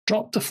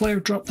Drop the flare,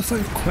 quick,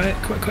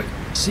 quick, quick.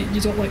 See, you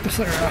don't like the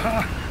flare,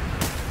 aha!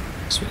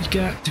 That's what you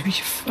get.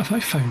 Have I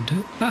found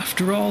it?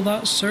 After all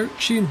that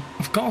searching,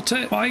 I've got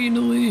it,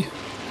 finally!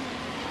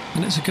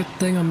 And it's a good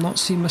thing I'm not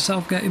seeing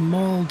myself getting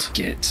mauled.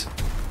 Get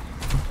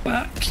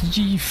back,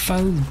 ye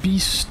foul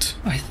beast.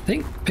 I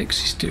think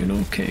Pixie's doing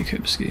okay,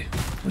 Koopski.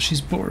 But she's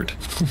bored.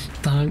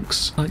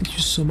 Thanks. Thank you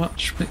so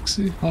much,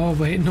 Pixie. Oh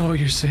wait, no,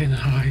 you're saying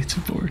hi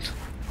to bored.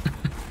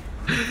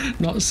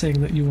 Not saying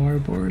that you are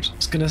bored. I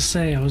was gonna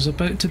say, I was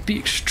about to be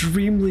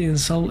extremely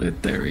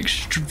insulted there.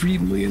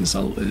 Extremely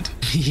insulted.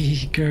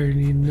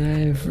 Gurney,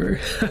 never.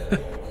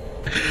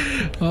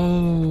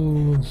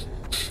 Oh.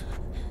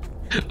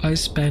 I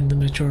spend the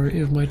majority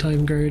of my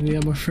time Gurney,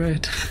 I'm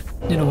afraid.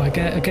 You know, I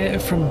get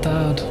it from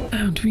Dad.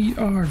 And we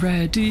are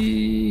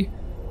ready.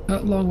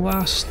 At long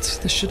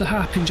last. This should have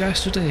happened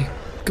yesterday.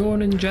 Go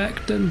and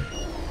inject him.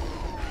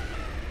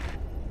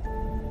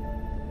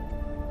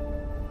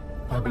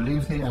 I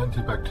believe the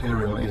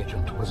antibacterial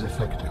agent was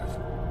effective.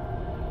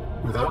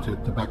 Without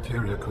it, the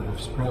bacteria could have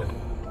spread.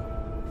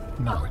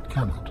 Now it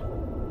cannot.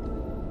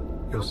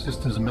 Your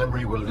sister's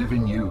memory will live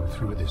in you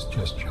through this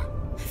gesture.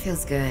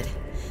 Feels good.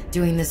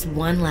 Doing this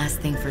one last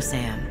thing for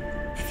Sam.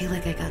 I feel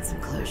like I got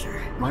some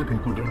closure. My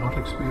people do not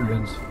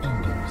experience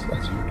endings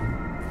as you do.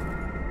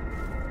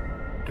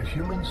 Do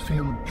humans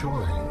feel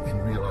joy in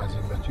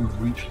realizing that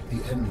you've reached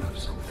the end of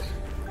something?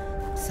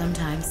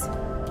 Sometimes.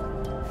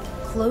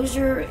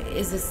 Closure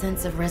is a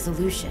sense of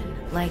resolution,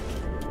 like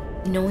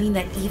knowing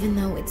that even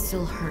though it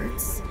still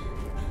hurts,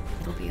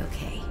 it'll be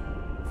okay.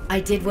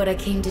 I did what I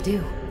came to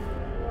do.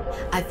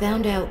 I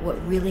found out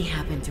what really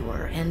happened to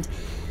her, and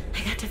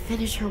I got to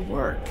finish her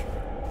work.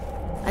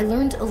 I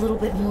learned a little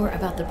bit more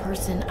about the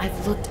person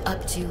I've looked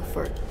up to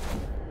for,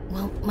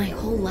 well, my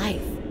whole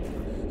life.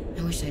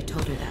 I wish I'd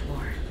told her that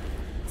more.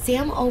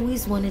 Sam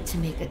always wanted to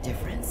make a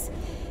difference.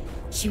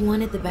 She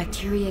wanted the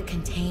bacteria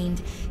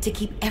contained to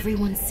keep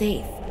everyone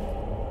safe.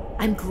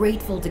 I'm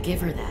grateful to give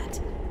her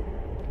that.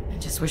 I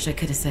just wish I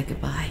could have said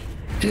goodbye.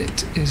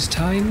 It is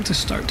time to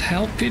start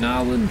helping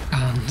Alan.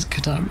 And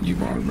goddammit,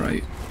 you are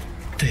right.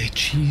 The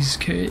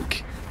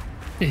cheesecake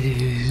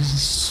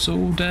is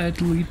so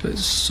deadly, but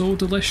so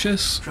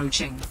delicious.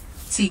 Approaching.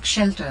 Seek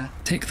shelter.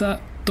 Take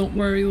that. Don't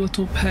worry,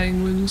 little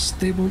penguins.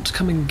 They won't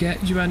come and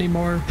get you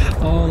anymore.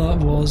 Oh,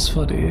 that was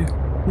funny.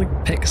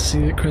 Like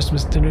Pixie at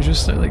Christmas dinner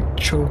just started like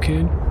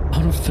choking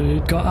on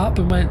food. Got up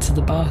and went to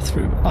the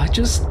bathroom. I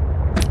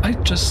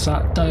just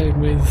sat down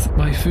with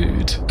my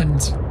food and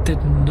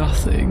did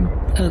nothing,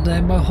 and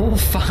then my whole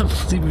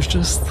family was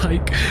just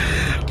like,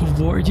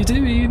 what are you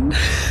doing?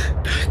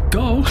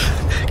 Go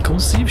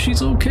see if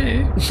she's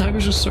okay. And I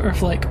was just sort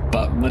of like,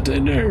 but my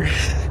dinner.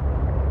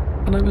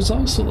 And I was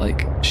also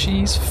like,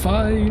 she's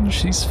fine.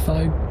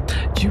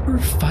 You were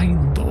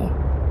fine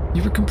though.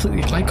 You were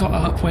completely, I got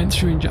up, went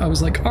through, and I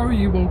was like, are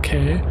you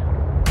okay?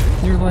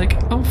 You're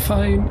like, I'm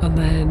fine. And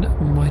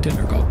then my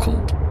dinner got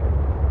cold.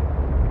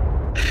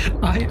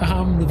 I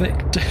am the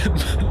victim.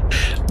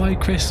 My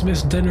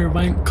Christmas dinner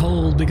went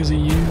cold because of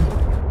you.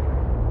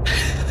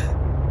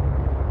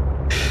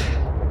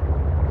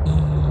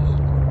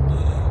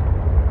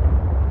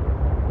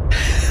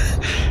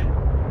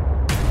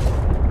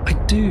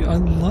 I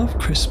love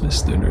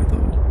Christmas dinner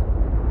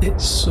though.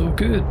 It's so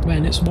good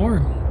when it's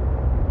warm.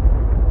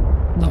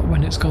 Not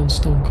when it's gone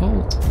stone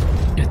cold.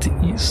 You have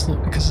to eat slow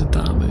because of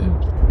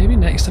damage. Maybe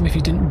next time if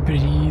you didn't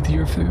breathe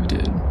your food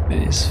in.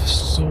 It is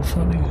so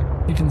funny.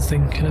 Even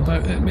thinking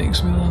about it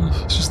makes me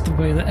laugh. It's just the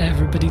way that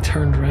everybody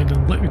turned around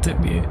and looked at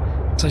me.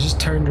 So I just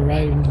turned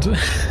around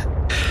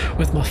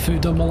with my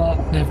food on my lap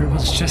and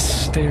everyone's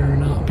just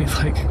staring at me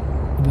like,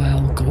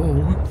 well,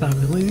 go.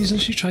 Family reason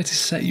she tried to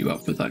set you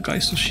up with that guy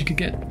so she could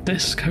get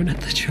discount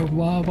at the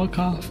Chihuahua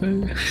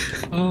Cafe.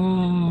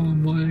 Oh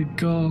my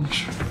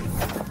gosh.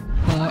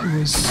 That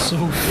was so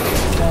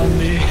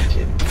funny.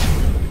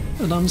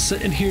 And I'm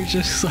sitting here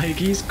just like,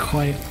 he's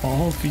quite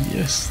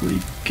obviously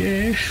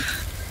gay.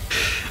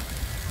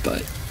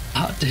 But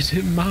that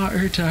didn't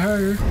matter to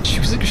her. She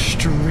was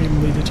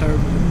extremely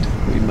determined.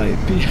 We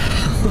might be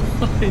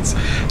allies.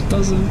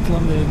 Doesn't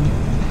plumb in.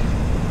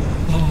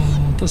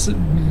 Oh,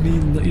 doesn't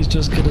mean that he's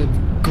just gonna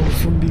go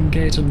from being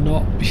gay to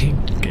not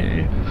being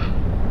gay.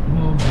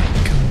 Oh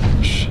my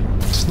gosh.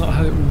 It's not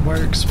how it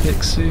works,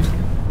 Pixie.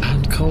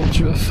 And called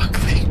you a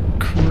fucking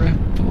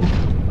cripple.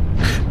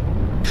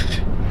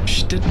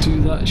 She did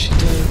do that, she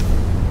did.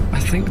 I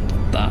think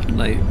that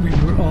night we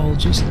were all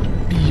just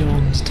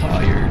beyond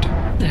tired.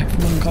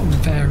 Everyone got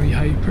very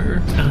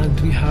hyper and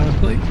we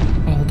had like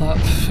all that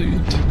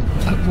food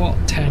at what,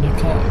 10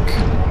 o'clock?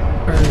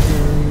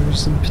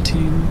 Burgers and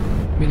poutine.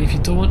 I mean, if you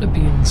don't want to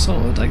be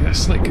insulted, I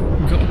guess like we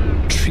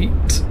gotta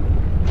treat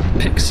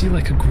Pixie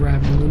like a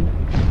gremlin.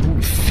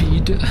 Won't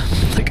feed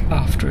like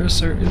after a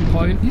certain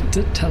point. You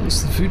did tell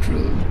us the food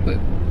rule, but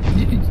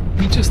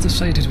we just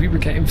decided we were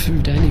getting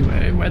food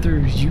anyway, whether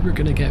you were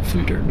gonna get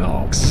food or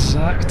not.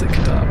 Exactly,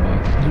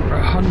 Kadama. You were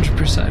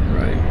 100%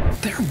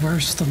 right. They're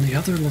worse than the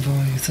other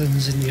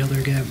leviathans in the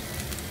other game.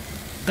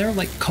 They're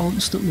like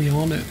constantly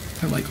on it.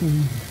 They're like,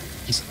 ooh,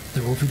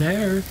 They're over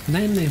there, and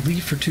then they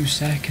leave for 2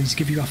 seconds,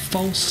 give you a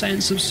false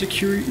sense of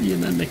security,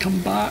 and then they come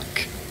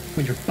back.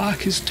 When your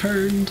back is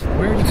turned,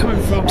 where are you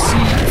coming from?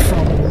 See,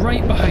 from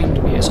right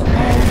behind me. It's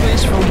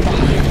always from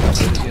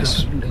behind. There's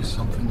certainly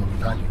something of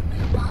value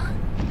nearby.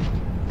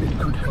 It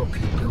could help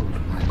you build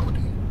my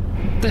body.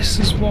 This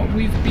is what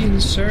we've been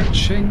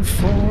searching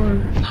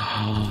for.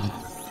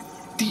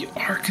 The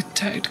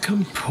architect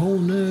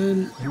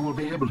component. You will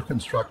be able to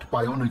construct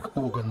bionic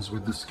organs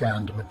with the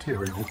scanned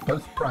material,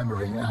 both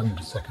primary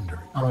and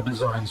secondary. Our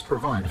designs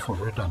provide for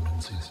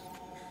redundancies.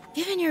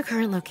 Given your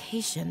current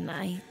location,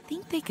 I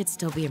think they could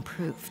still be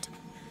improved.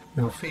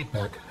 Your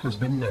feedback has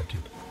been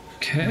noted. We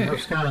Okay. have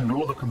scanned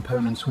all the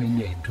components we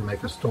need to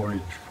make a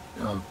storage,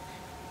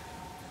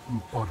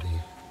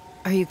 body.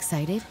 Are you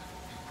excited?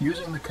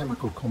 Using the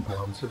chemical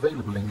compounds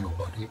available in your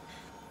body,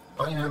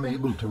 I am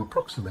able to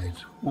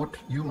approximate what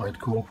you might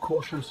call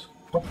cautious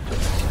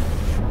optimism.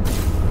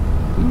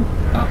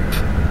 Up.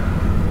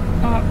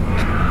 Up.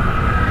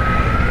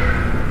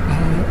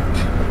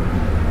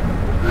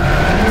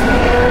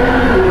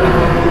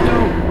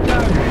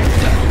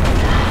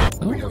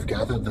 We have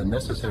gathered the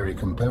necessary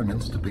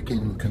components to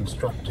begin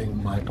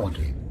constructing my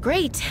body.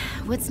 Great.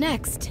 What's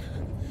next?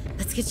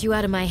 Let's get you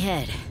out of my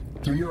head.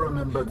 Do you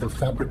remember the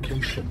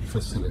fabrication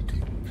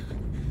facility?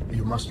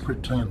 You must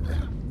return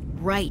there.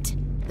 Right.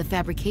 The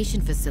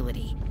fabrication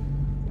facility.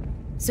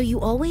 So you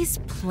always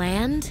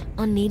planned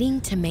on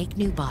needing to make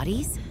new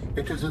bodies?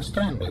 It is a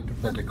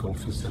standard medical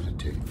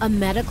facility. A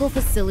medical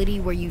facility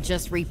where you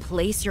just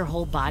replace your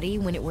whole body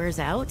when it wears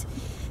out?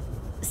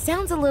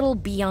 Sounds a little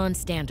beyond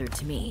standard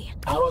to me.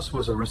 Ours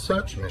was a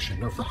research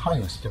mission of the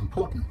highest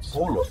importance.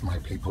 All of my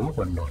people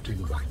were not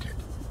invited.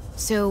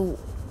 So,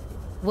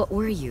 what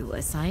were you,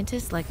 a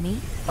scientist like me?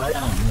 I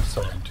am a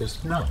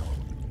scientist now.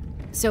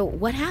 So,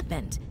 what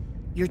happened?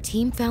 Your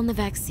team found the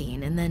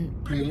vaccine and then...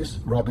 Please,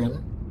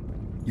 Robin,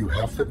 you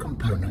have the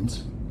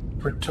components.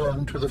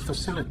 Return to the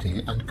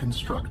facility and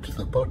construct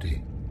the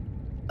body.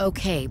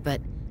 Okay,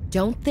 but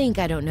don't think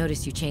I don't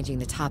notice you changing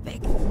the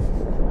topic.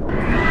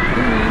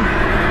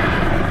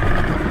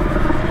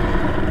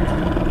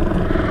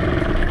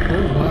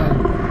 Oh wow,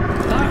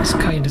 that's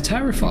kind of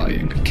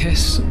terrifying.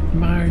 Kiss,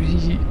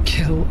 marry,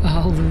 kill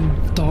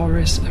Alan,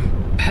 Doris,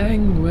 and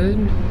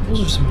Penguin.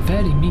 Those are some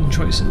very mean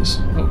choices.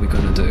 What are we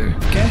gonna do?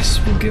 Guess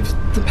we'll give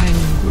the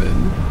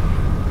Penguin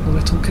a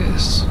little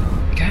kiss.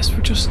 Guess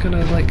we're just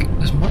gonna, like,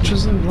 as much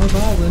as I love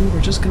Alan,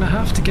 we're just gonna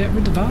have to get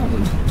rid of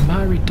Alan.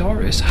 Marry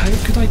Doris. How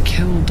could I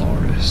kill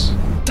Doris?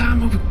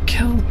 Damn, I would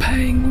kill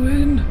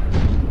Penguin.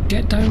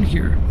 Get down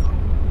here.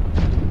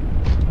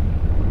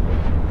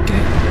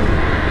 Get.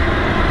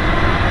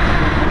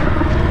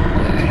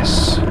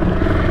 Yes.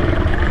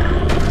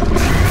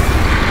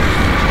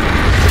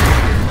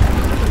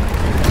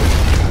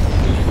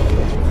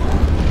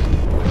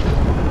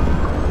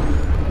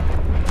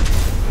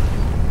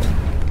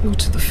 Go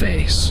to the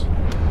face.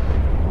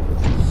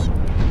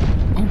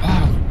 Oh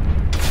wow.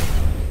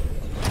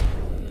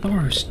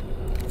 Doris.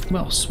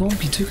 Well,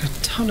 Swampy took a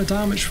ton of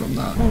damage from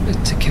that. I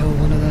wanted to kill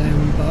one of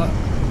them, but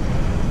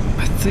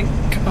I think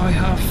I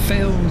have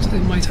failed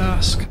in my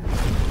task.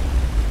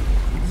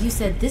 You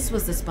said this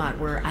was the spot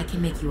where I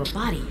can make you a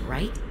body,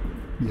 right?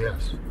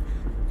 Yes.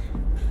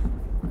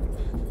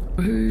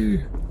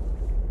 Ooh.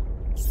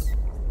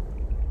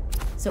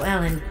 So,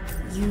 Alan,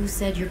 you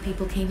said your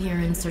people came here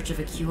in search of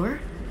a cure?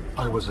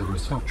 I was a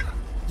researcher.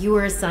 You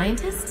were a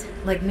scientist?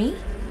 Like me?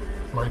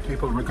 My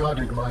people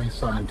regarded my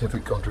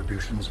scientific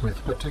contributions with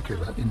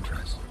particular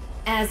interest.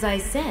 As I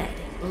said,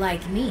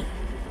 like me.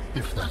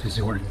 If that is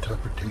your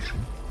interpretation.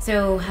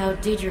 So, how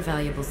did your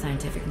valuable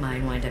scientific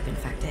mind wind up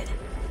infected?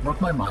 Not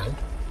my mind,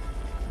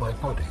 my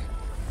body.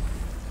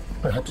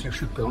 Perhaps you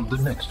should build the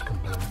next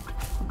component.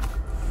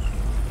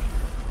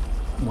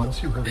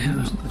 Once you have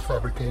used the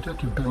fabricator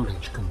to build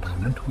each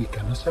component, we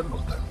can assemble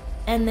them.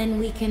 And then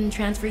we can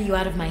transfer you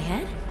out of my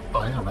head?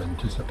 I am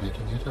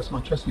anticipating it as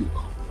much as you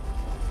are.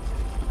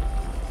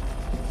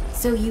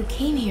 So you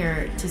came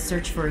here to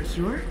search for a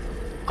cure?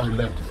 I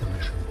led the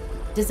mission.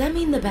 Does that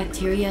mean the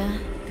bacteria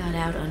got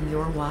out on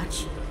your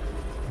watch?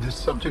 This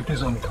subject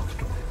is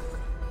uncomfortable.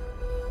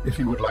 If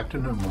you would like to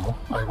know more,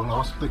 I will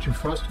ask that you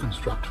first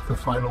construct the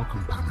final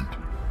component.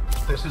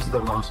 This is the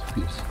last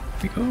piece.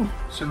 We go.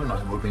 Soon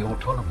I will be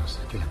autonomous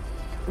again.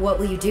 What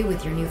will you do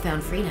with your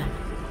newfound freedom?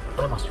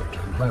 I must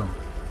return home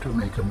to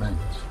make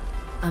amends.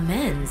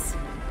 Amends?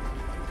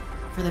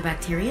 For the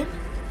bacterium?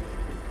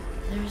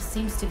 There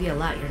seems to be a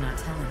lot you're not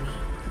telling me.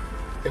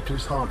 It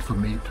is hard for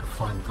me to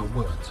find the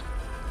words.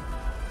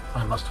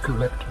 I must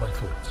collect my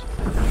thoughts.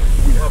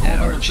 We have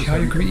Yeah, all the Archie, I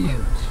necessary agree.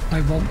 components.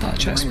 I want that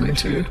chest plate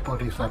too. Initiate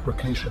body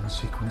fabrication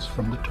sequence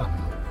from the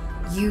terminal.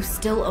 You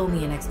still owe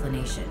me an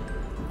explanation.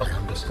 I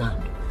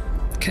understand.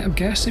 Okay, I'm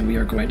guessing we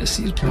are going to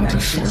see his body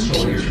formed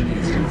here.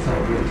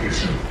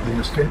 The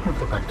escape of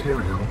the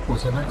bacteria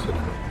was an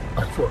accident.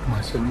 I thought my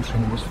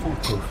solution was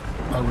foolproof.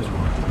 I was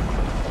wrong.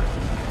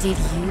 Did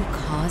you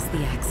cause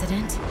the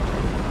accident?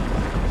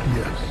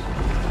 Yes.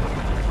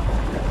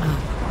 Oh,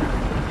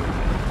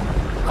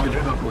 I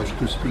do not wish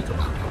to speak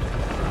about it.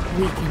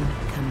 We can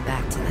come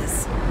back to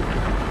this.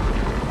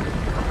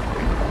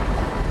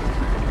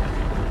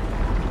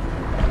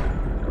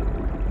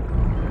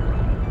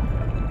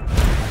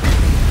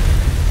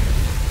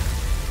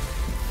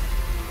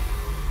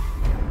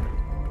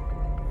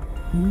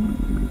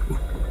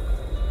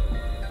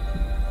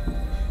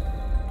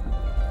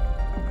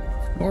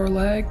 Four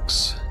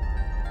legs.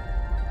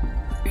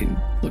 It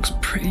looks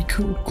pretty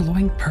cool,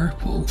 glowing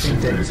purple.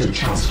 Identity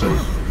transfer.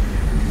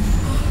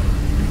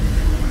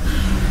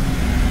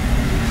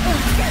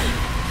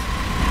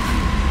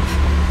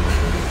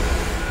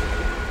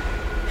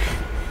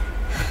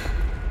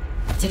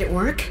 Did it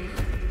work?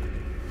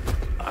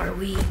 Are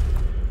we...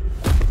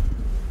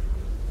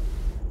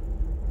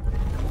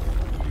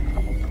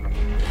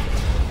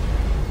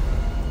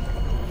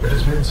 It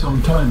has been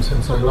some time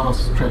since I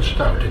last stretched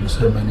out in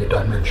so many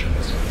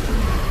dimensions.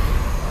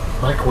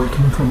 Like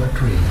waking from a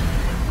dream.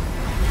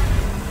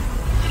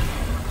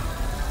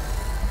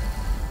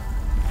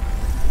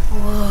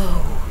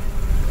 Whoa.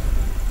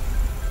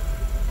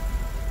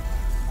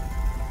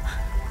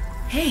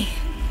 Hey.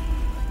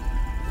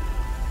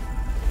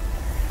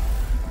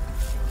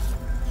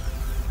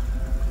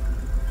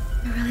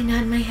 You're really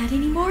not in my head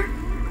anymore?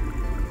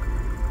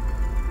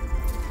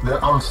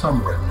 There are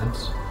some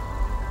remnants.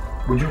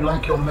 Would you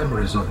like your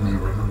memories of me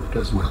removed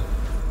as well?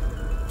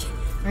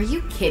 Are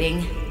you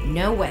kidding?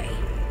 No way.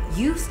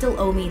 You still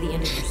owe me the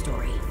end of your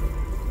story.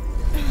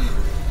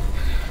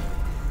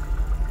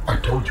 I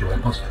told you I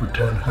must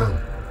return home.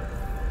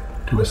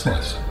 To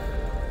assess.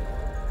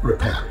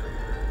 Repair.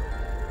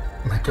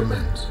 Make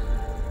amends.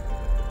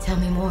 Tell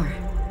me more.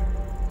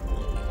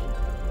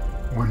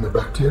 When the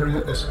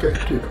bacteria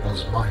escaped, it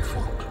was my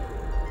fault.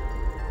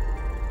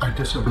 I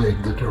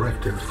disobeyed the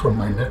directive from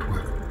my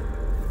network.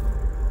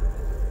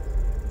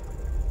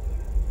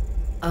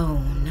 Oh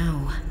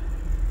no.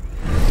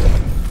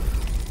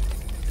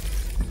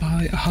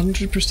 By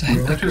 100%.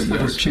 We noticed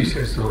that a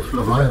species of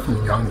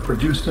leviathan young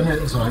produced an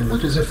enzyme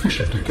that is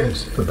efficient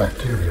against the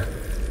bacteria.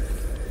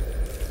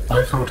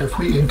 I thought if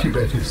we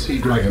incubated sea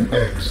dragon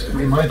eggs,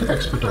 we might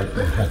expedite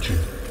their hatching.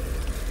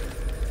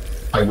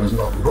 I was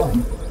not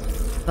wrong.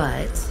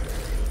 But...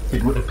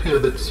 It would appear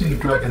that sea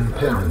dragon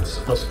parents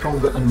are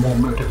stronger and more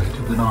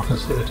motivated than our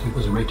facility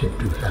was rated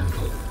to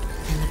handle.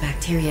 And the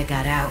bacteria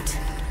got out,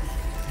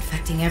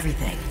 affecting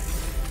everything.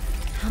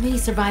 How many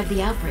survived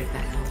the outbreak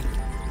back home?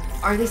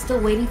 Are they still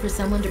waiting for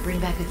someone to bring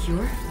back a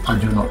cure? I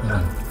do not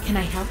know. Can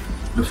I help?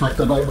 The fact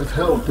that I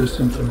withheld this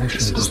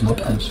information does not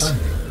concern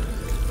me.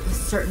 It was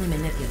certainly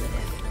manipulative.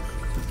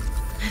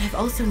 And I've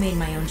also made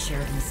my own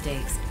share of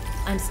mistakes.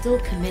 I'm still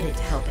committed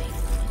to helping.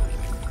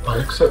 I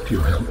accept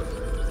your help.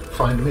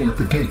 Find me at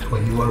the gate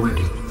when you are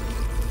ready.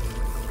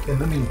 In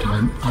the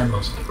meantime, I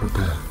must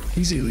prepare.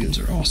 These aliens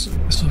are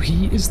awesome. So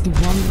he is the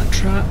one that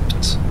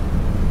trapped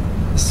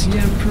the Sea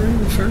Emperor in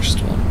the first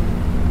one.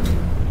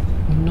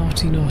 Oh,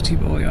 naughty, naughty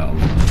boy, oh,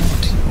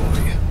 naughty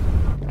boy.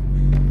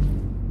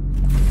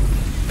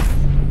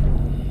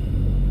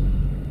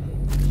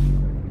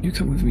 You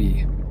come with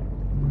me.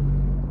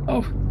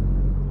 Oh,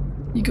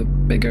 you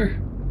got bigger.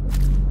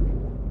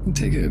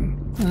 Take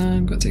him.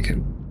 I'm gonna take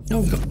him. Oh,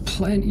 we've got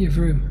plenty of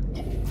room.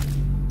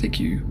 Take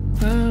you.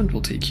 And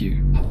we'll take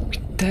you. Oh, we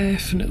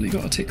definitely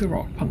gotta take the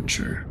rock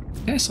puncher.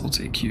 Yes, I'll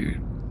take you.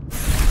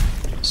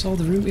 That's all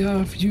the room we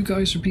have. You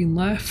guys are being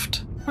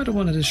left. I don't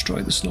want to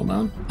destroy the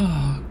snowman.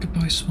 Ah, oh,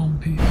 goodbye,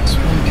 Swampy.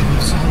 Swampy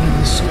lives all in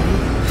the snow.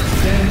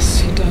 Yes,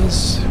 he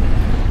does.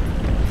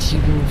 He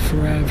will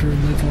forever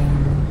live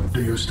on.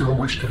 Do you still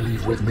wish to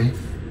leave with me?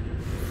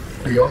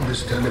 Beyond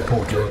this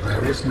teleporter,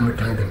 there is no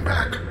turning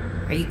back.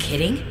 Are you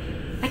kidding?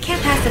 I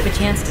can't pass up a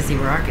chance to see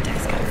where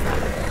Architect's coming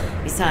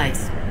from.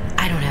 Besides,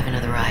 I don't have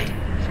another ride.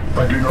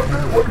 I do not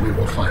know what we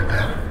will find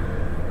there.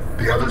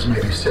 The others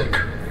may be sick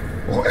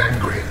or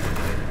angry,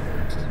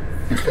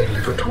 if they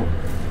live at all.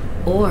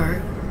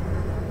 Or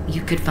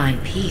you could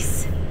find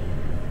peace.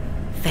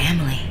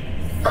 Family.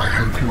 I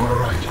hope you are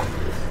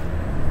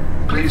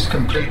right. Please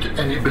complete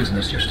any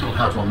business you still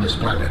have on this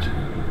planet.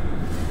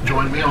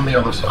 Join me on the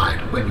other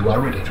side when you are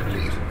ready to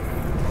leave.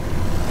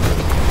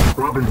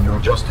 Robin, you're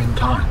just in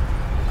time.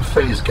 The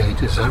phase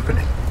gate is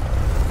opening.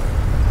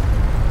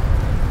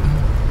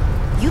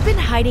 You've been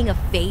hiding a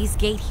phase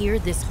gate here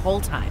this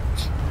whole time.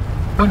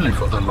 Only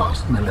for the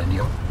last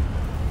millennium.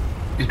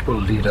 It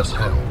will lead us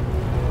home.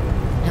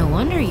 No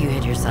wonder you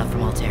hid yourself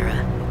from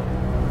Altera.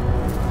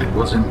 It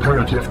was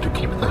imperative to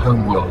keep the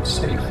homeworld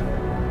safe,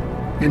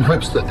 in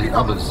hopes that the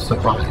others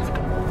survived.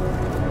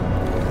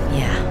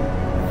 Yeah.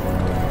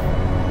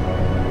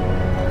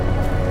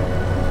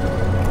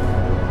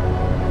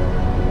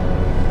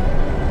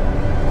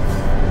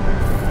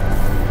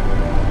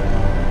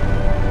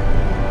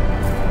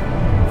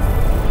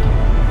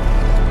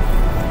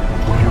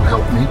 Will you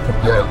help me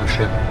prepare the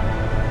ship?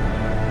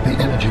 The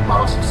energy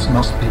masts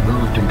must be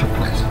moved into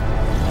place.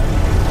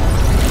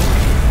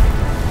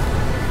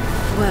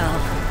 Well,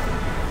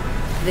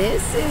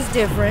 this is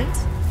different.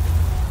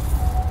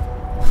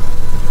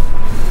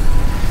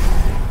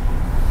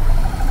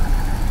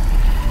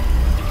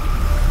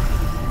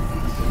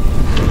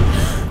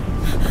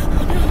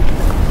 Oh no.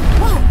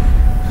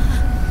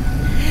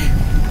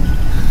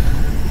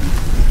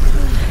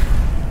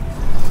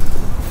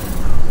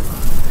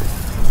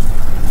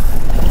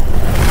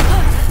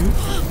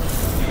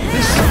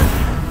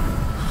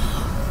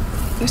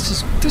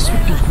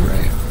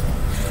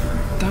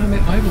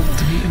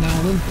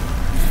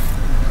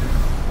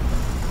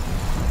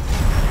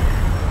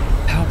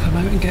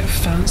 get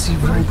fancy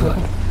robot.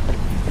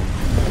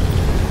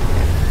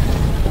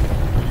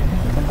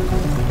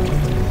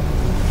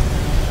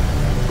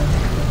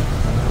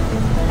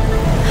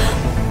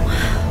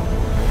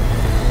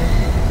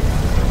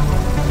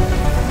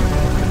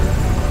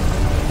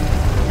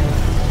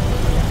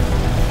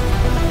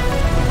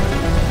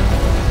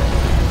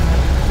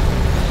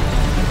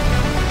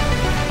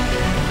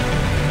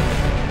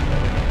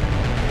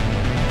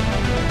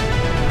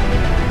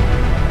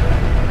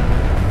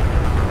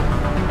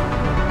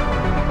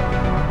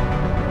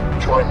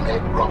 Join me,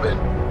 Robin.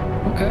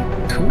 Okay,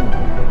 cool.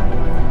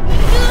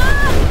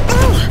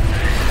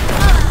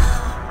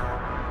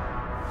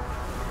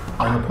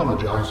 I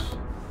apologize.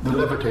 The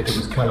levitator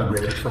was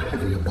calibrated for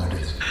heavier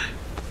bodies.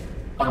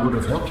 I would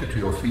have helped you to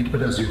your feet,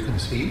 but as you can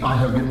see, I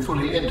have been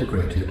fully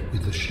integrated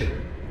with the ship.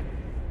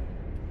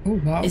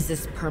 Oh wow. Is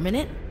this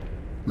permanent?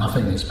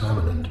 Nothing is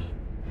permanent.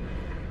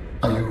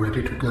 Are you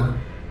ready to go?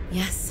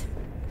 Yes.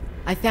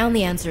 I found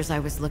the answers I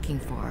was looking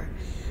for.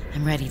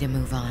 I'm ready to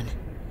move on.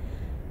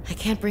 I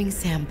can't bring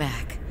Sam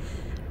back.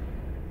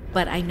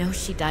 But I know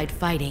she died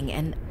fighting,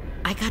 and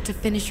I got to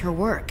finish her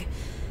work.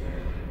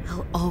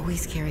 I'll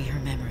always carry her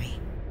memory.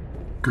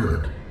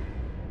 Good.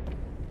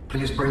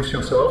 Please brace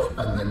yourself,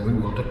 and then we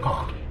will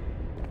depart.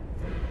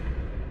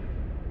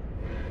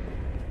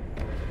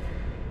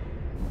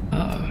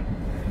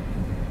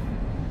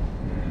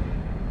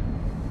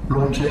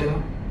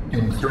 Launching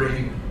in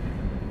 3,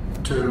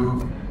 2,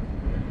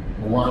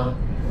 1.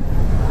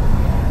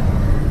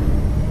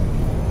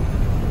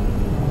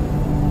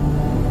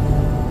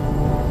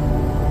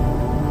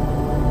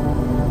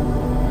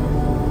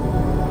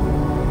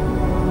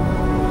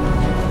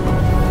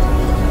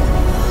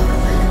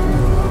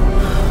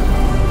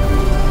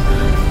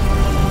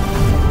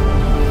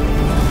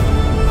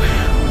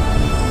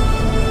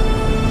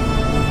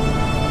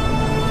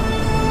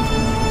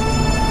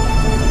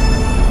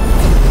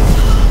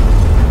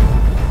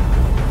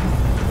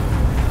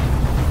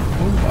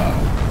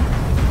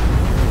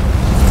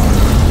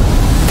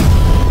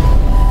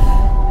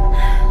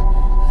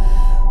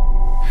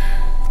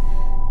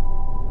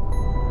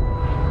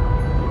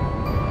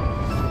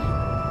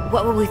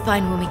 What will we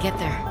find when we get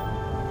there?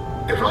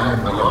 If I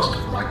am the last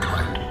of my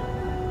kind,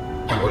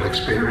 I will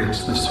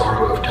experience the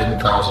sorrow of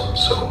 10,000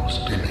 souls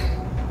dimming.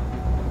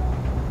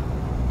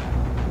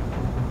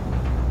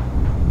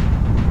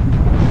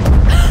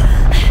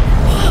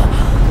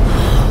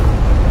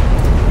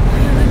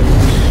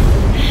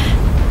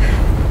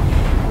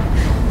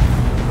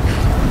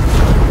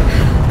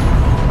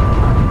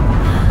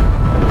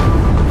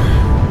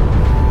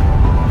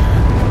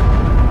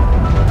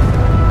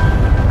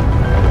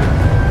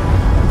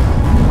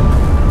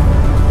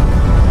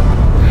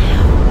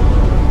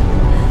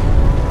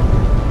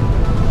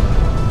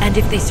 And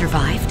if they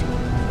survived?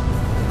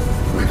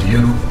 With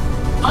you,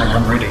 I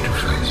am ready to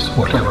face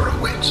whatever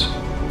awaits.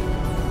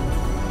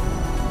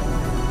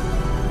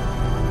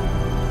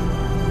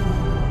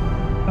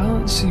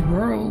 Fancy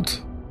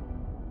world.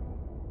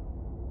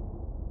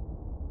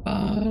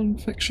 Fan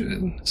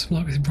fiction. It's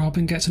not like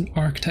Robin gets an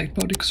architect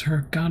body because her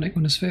organic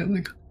one is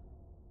failing.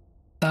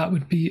 That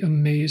would be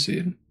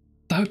amazing.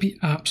 That would be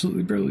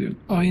absolutely brilliant.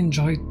 I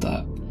enjoyed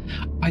that.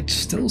 I'd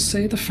still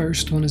say the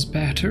first one is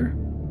better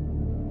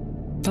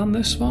than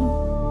this one.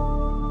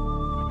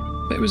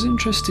 But it was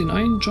interesting. I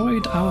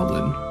enjoyed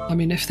Alan. I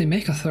mean, if they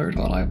make a third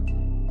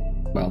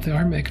one, well, they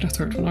are making a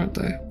third one, aren't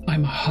they?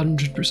 I'm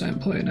 100%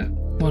 playing it.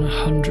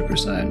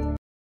 100%.